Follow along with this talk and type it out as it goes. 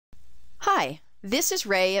Hi, this is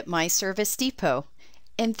Ray at My Service Depot.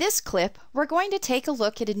 In this clip, we're going to take a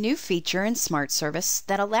look at a new feature in Smart Service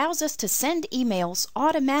that allows us to send emails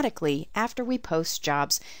automatically after we post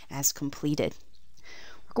jobs as completed.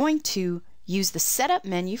 We're going to use the Setup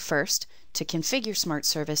menu first to configure Smart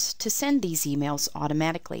Service to send these emails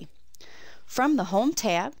automatically. From the Home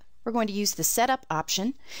tab, we're going to use the Setup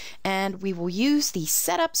option, and we will use the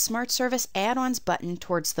Setup Smart Service Add-ons button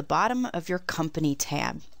towards the bottom of your Company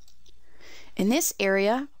tab. In this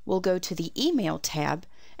area, we'll go to the Email tab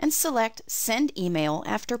and select Send Email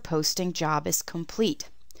after posting job is complete.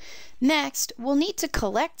 Next, we'll need to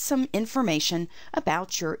collect some information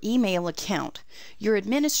about your email account. Your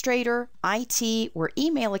administrator, IT, or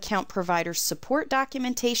email account provider support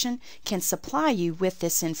documentation can supply you with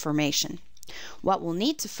this information. What we'll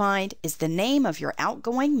need to find is the name of your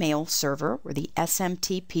outgoing mail server, or the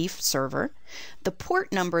SMTP server, the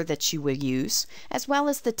port number that you will use, as well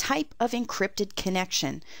as the type of encrypted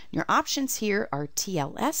connection. Your options here are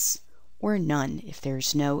TLS or none if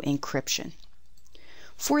there's no encryption.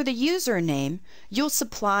 For the username, you'll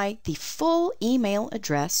supply the full email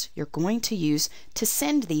address you're going to use to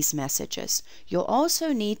send these messages. You'll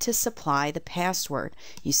also need to supply the password.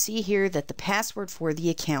 You see here that the password for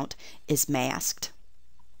the account is masked.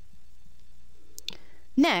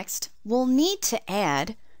 Next, we'll need to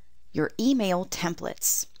add your email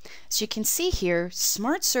templates. As you can see here,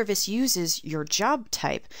 Smart Service uses your job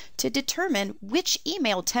type to determine which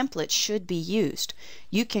email template should be used.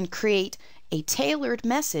 You can create a tailored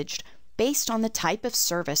message based on the type of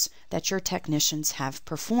service that your technicians have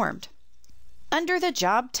performed. Under the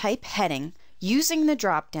job type heading, using the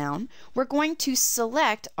drop-down, we're going to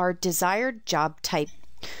select our desired job type.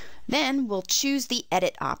 Then we'll choose the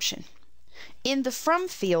Edit option. In the From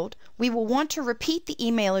field, we will want to repeat the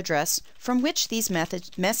email address from which these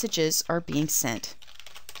messages are being sent.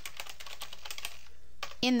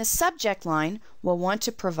 In the subject line, we'll want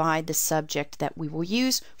to provide the subject that we will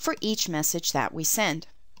use for each message that we send.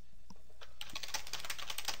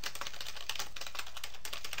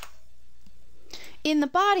 In the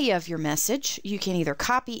body of your message, you can either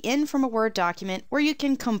copy in from a Word document or you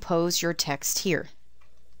can compose your text here.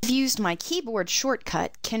 I've used my keyboard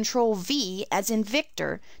shortcut Control-V as in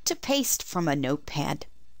Victor to paste from a notepad.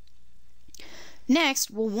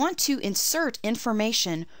 Next, we'll want to insert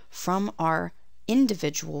information from our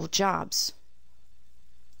individual jobs.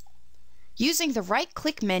 Using the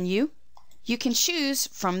right-click menu, you can choose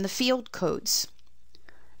from the field codes.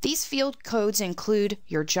 These field codes include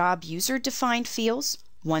your job user-defined fields,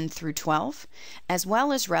 1 through 12, as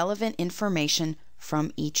well as relevant information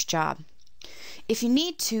from each job. If you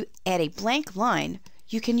need to add a blank line,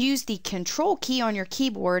 you can use the Control key on your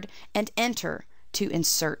keyboard and Enter to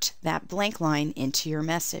insert that blank line into your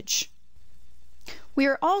message. We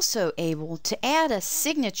are also able to add a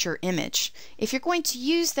signature image. If you're going to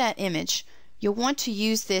use that image, you'll want to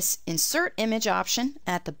use this Insert Image option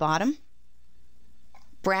at the bottom.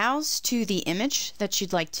 Browse to the image that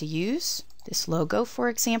you'd like to use, this logo for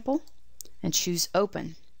example, and choose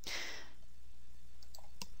Open.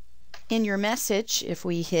 In your message, if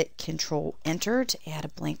we hit Control-Enter to add a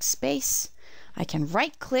blank space, I can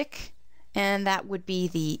right-click and that would be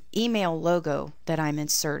the email logo that I'm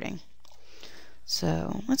inserting.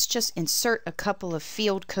 So let's just insert a couple of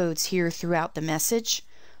field codes here throughout the message.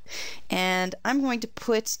 And I'm going to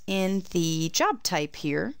put in the job type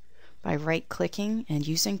here by right-clicking and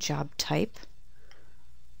using job type.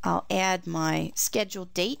 I'll add my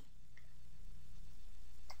scheduled date.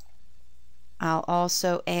 I'll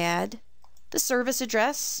also add the service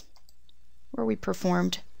address where we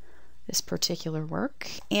performed this particular work.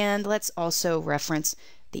 And let's also reference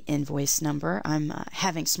the invoice number. I'm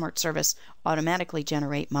having Smart Service automatically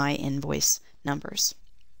generate my invoice numbers.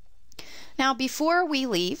 Now before we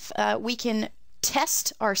leave, we can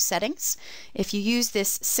test our settings. If you use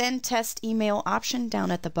this Send Test Email option down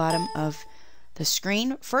at the bottom of the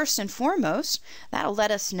screen, first and foremost, that'll let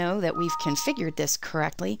us know that we've configured this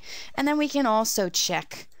correctly, and then we can also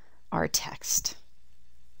check our text.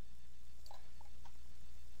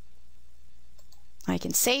 I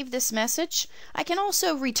can save this message. I can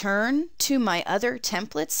also return to my other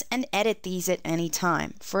templates and edit these at any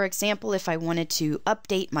time. For example, if I wanted to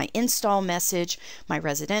update my install message, my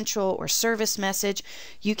residential or service message,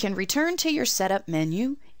 you can return to your Setup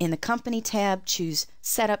menu. In the Company tab, choose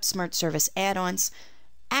Setup Smart Service Add-ons,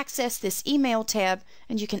 access this Email tab,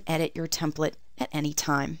 and you can edit your template at any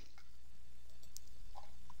time.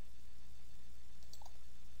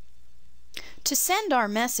 To send our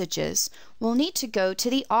messages, we'll need to go to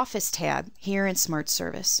the Office tab here in Smart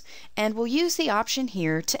Service, and we'll use the option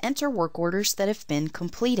here to enter work orders that have been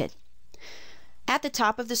completed. At the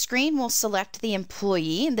top of the screen, we'll select the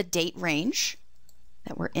employee and the date range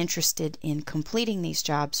that we're interested in completing these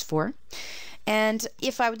jobs for. And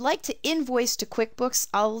if I would like to invoice to QuickBooks,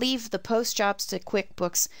 I'll leave the Post Jobs to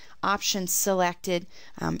QuickBooks option selected.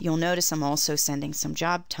 You'll notice I'm also sending some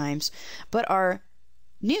job times, but our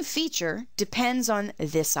new feature depends on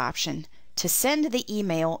this option, to send the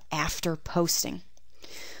email after posting.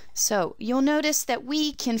 So you'll notice that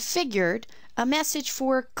we configured a message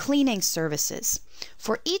for cleaning services.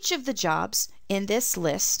 For each of the jobs in this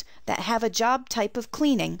list that have a job type of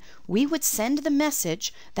cleaning, we would send the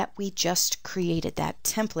message that we just created, that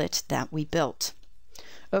template that we built.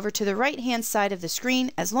 Over to the right-hand side of the screen,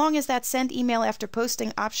 as long as that Send Email After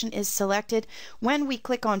Posting option is selected, when we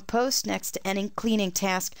click on Post next to any cleaning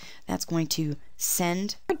task, that's going to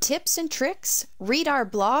send. For tips and tricks, read our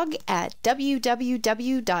blog at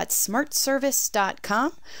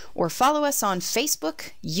www.smartservice.com or follow us on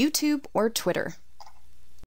Facebook, YouTube, or Twitter.